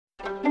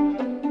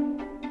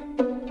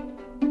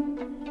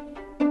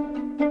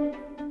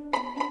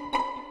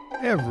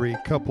Every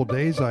couple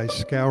days, I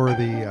scour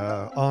the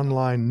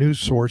online news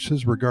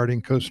sources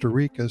regarding Costa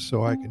Rica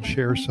so I can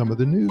share some of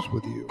the news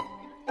with you.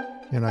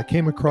 And I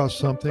came across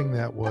something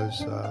that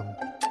was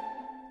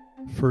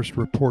first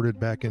reported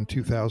back in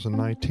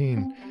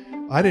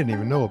 2019. I didn't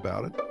even know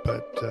about it,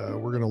 but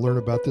we're going to learn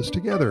about this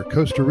together.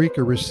 Costa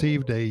Rica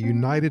received a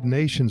United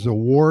Nations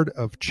Award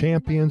of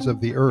Champions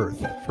of the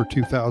Earth for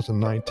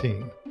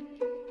 2019.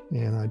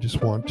 And I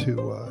just want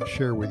to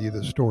share with you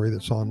the story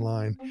that's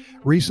online.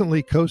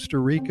 Recently, Costa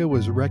Rica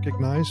was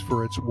recognized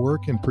for its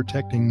work in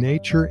protecting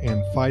nature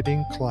and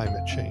fighting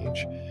climate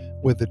change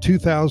with the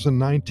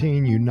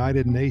 2019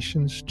 United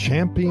Nations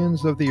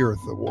Champions of the Earth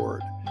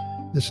Award.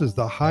 This is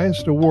the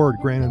highest award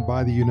granted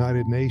by the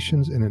United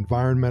Nations in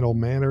environmental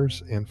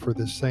matters and for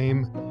the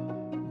same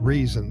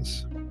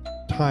reasons.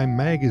 Time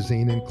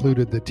magazine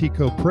included the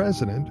TICO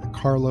president,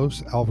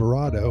 Carlos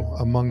Alvarado,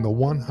 among the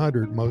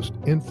 100 most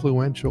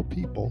influential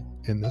people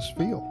in this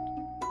field.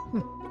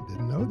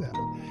 Didn't know that.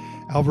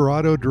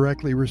 Alvarado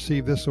directly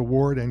received this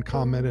award and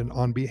commented,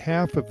 "On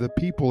behalf of the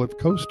people of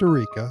Costa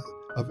Rica,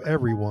 of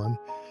everyone,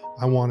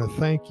 I want to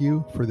thank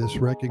you for this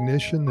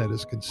recognition that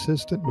is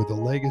consistent with the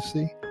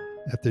legacy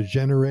that the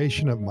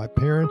generation of my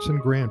parents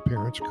and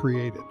grandparents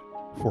created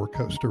for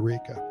Costa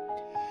Rica."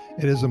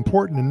 It is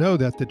important to know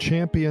that the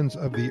Champions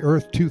of the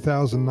Earth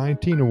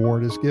 2019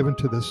 award is given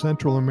to the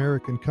Central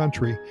American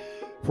country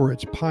for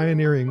its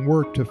pioneering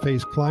work to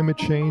face climate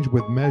change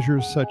with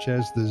measures such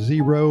as the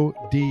Zero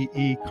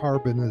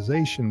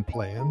Decarbonization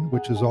Plan,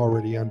 which is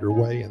already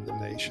underway in the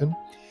nation.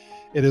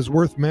 It is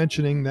worth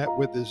mentioning that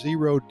with the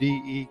Zero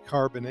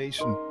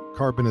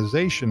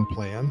Decarbonization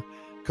Plan,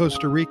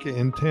 Costa Rica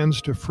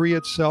intends to free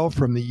itself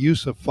from the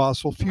use of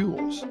fossil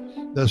fuels,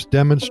 thus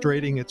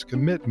demonstrating its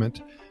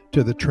commitment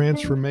to the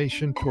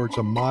transformation towards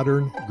a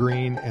modern,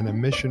 green, and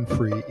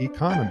emission-free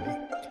economy.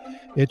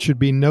 It should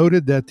be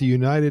noted that the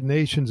United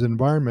Nations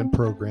Environment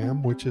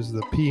Program, which is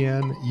the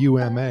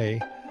PNUMA,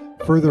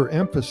 further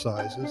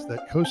emphasizes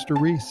that Costa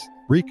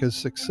Rica's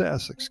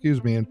success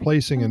in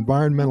placing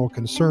environmental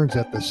concerns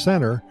at the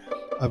center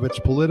of its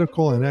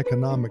political and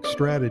economic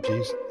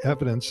strategies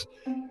evidence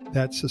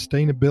that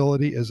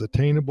sustainability is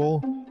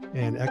attainable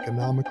and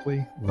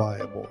economically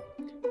viable.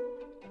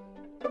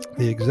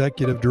 The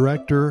executive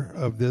director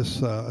of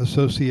this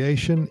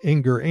association,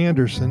 Inger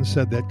Anderson,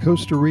 said that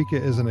Costa Rica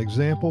is an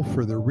example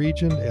for the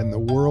region and the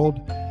world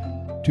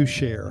to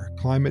share.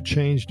 Climate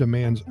change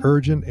demands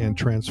urgent and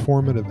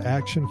transformative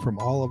action from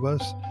all of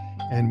us,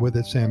 and with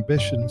its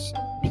ambitions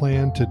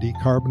plan to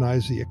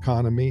decarbonize the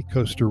economy,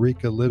 Costa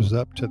Rica lives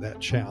up to that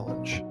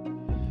challenge.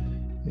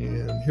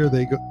 And here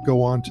they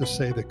go on to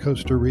say that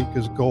Costa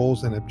Rica's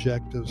goals and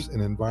objectives in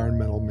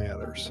environmental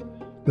matters.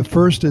 The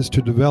first is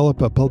to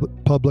develop a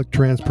public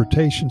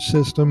transportation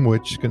system,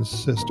 which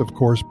consists, of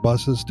course,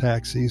 buses,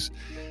 taxis,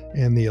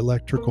 and the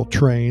electrical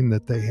train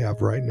that they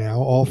have right now,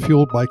 all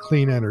fueled by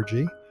clean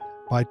energy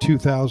by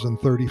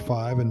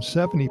 2035, and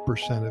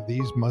 70% of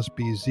these must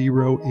be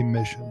zero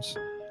emissions.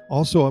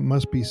 Also, it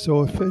must be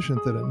so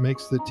efficient that it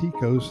makes the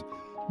Ticos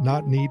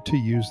not need to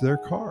use their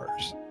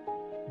cars.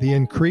 The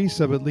increase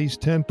of at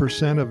least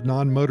 10% of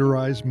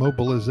non-motorized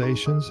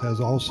mobilizations has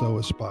also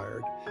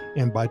aspired.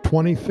 And by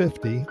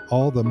 2050,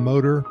 all the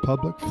motor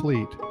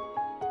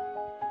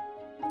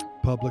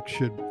public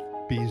should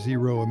be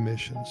zero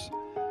emissions.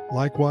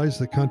 Likewise,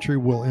 the country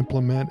will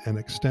implement an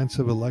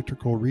extensive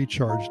electrical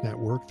recharge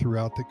network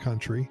throughout the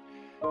country,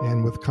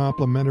 and with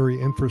complementary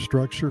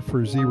infrastructure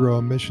for zero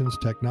emissions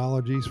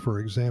technologies, for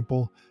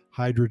example,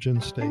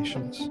 hydrogen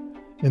stations.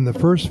 In the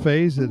first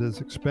phase, it is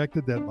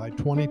expected that by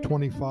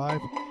 2025,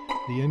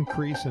 the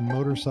increase in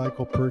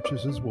motorcycle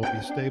purchases will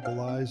be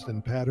stabilized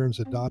and patterns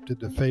adopted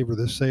to favor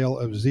the sale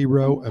of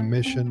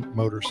zero-emission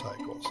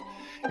motorcycles.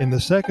 In the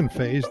second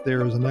phase,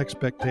 there is an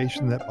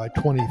expectation that by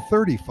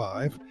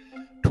 2035,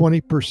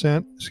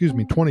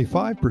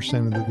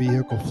 25% of the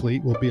vehicle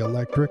fleet will be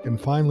electric, and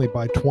finally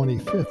by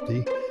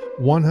 2050,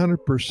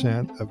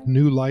 100% of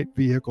new light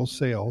vehicle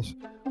sales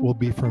will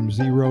be from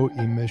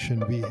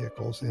zero-emission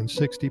vehicles, and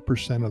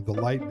 60% of the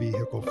light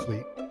vehicle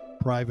fleet,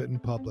 private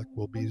and public,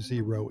 will be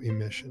zero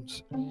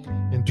emissions.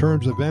 In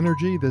terms of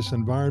energy, this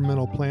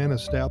environmental plan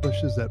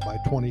establishes that by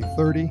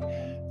 2030,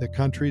 the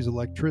country's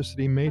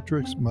electricity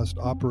matrix must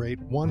operate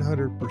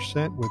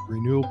 100% with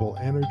renewable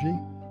energy,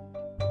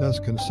 thus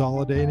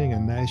consolidating a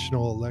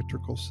national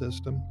electrical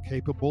system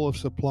capable of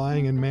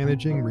supplying and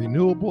managing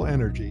renewable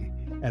energy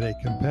at a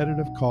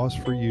competitive cost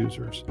for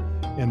users.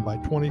 And by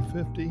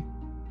 2050,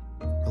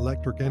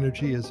 electric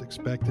energy is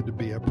expected to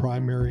be a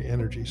primary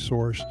energy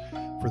source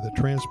for the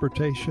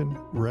transportation,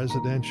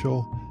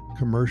 residential,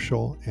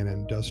 commercial, and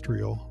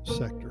industrial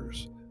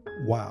sectors.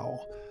 Wow.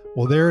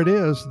 Well, there it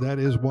is. That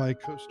is why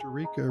Costa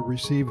Rica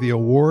received the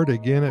award.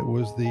 Again, it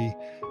was the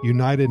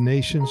United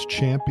Nations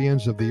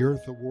Champions of the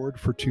Earth Award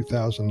for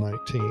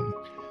 2019.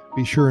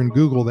 Be sure and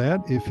Google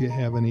that if you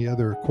have any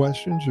other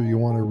questions or you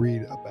want to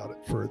read about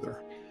it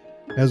further.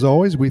 As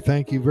always, we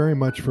thank you very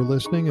much for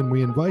listening, and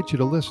we invite you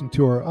to listen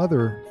to our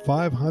other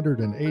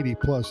 580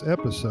 plus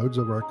episodes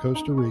of our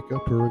Costa Rica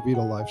Pura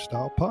Vida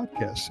Lifestyle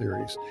podcast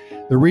series.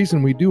 The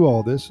reason we do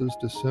all this is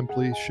to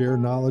simply share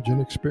knowledge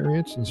and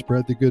experience and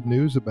spread the good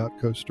news about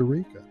Costa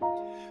Rica.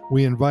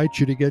 We invite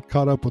you to get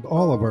caught up with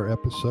all of our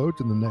episodes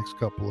in the next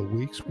couple of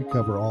weeks. We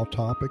cover all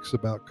topics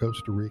about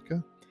Costa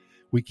Rica.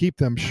 We keep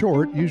them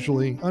short,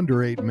 usually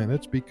under 8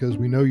 minutes, because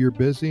we know you're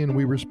busy and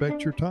we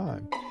respect your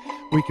time.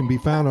 We can be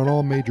found on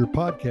all major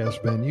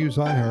podcast venues,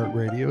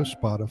 iHeartRadio,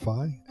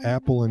 Spotify,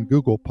 Apple and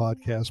Google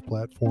podcast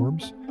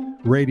platforms,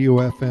 Radio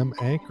FM,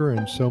 Anchor,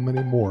 and so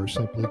many more.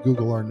 Simply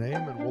Google our name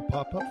and we'll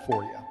pop up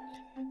for you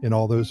in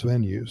all those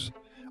venues.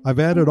 I've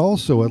added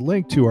also a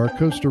link to our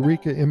Costa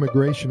Rica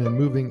Immigration and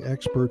Moving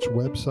Experts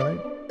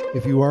website.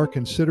 If you are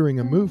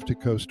considering a move to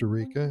Costa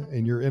Rica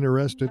and you're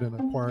interested in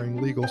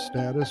acquiring legal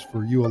status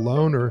for you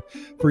alone or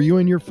for you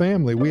and your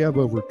family, we have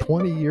over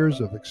 20 years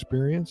of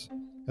experience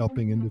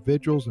helping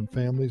individuals and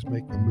families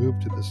make the move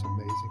to this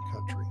amazing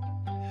country.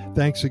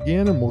 Thanks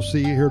again, and we'll see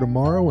you here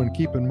tomorrow. And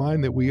keep in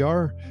mind that we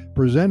are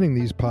presenting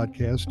these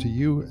podcasts to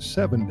you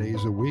 7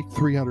 days a week,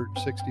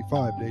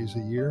 365 days a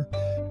year.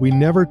 We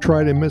never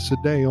try to miss a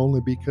day,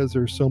 only because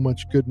there's so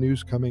much good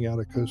news coming out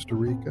of Costa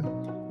Rica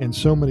and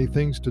so many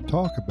things to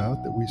talk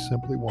about that we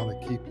simply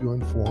want to keep you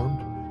informed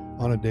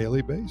on a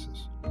daily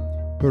basis.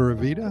 Pura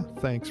Vida,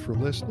 thanks for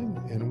listening,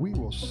 and we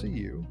will see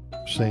you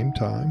same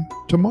time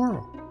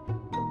tomorrow.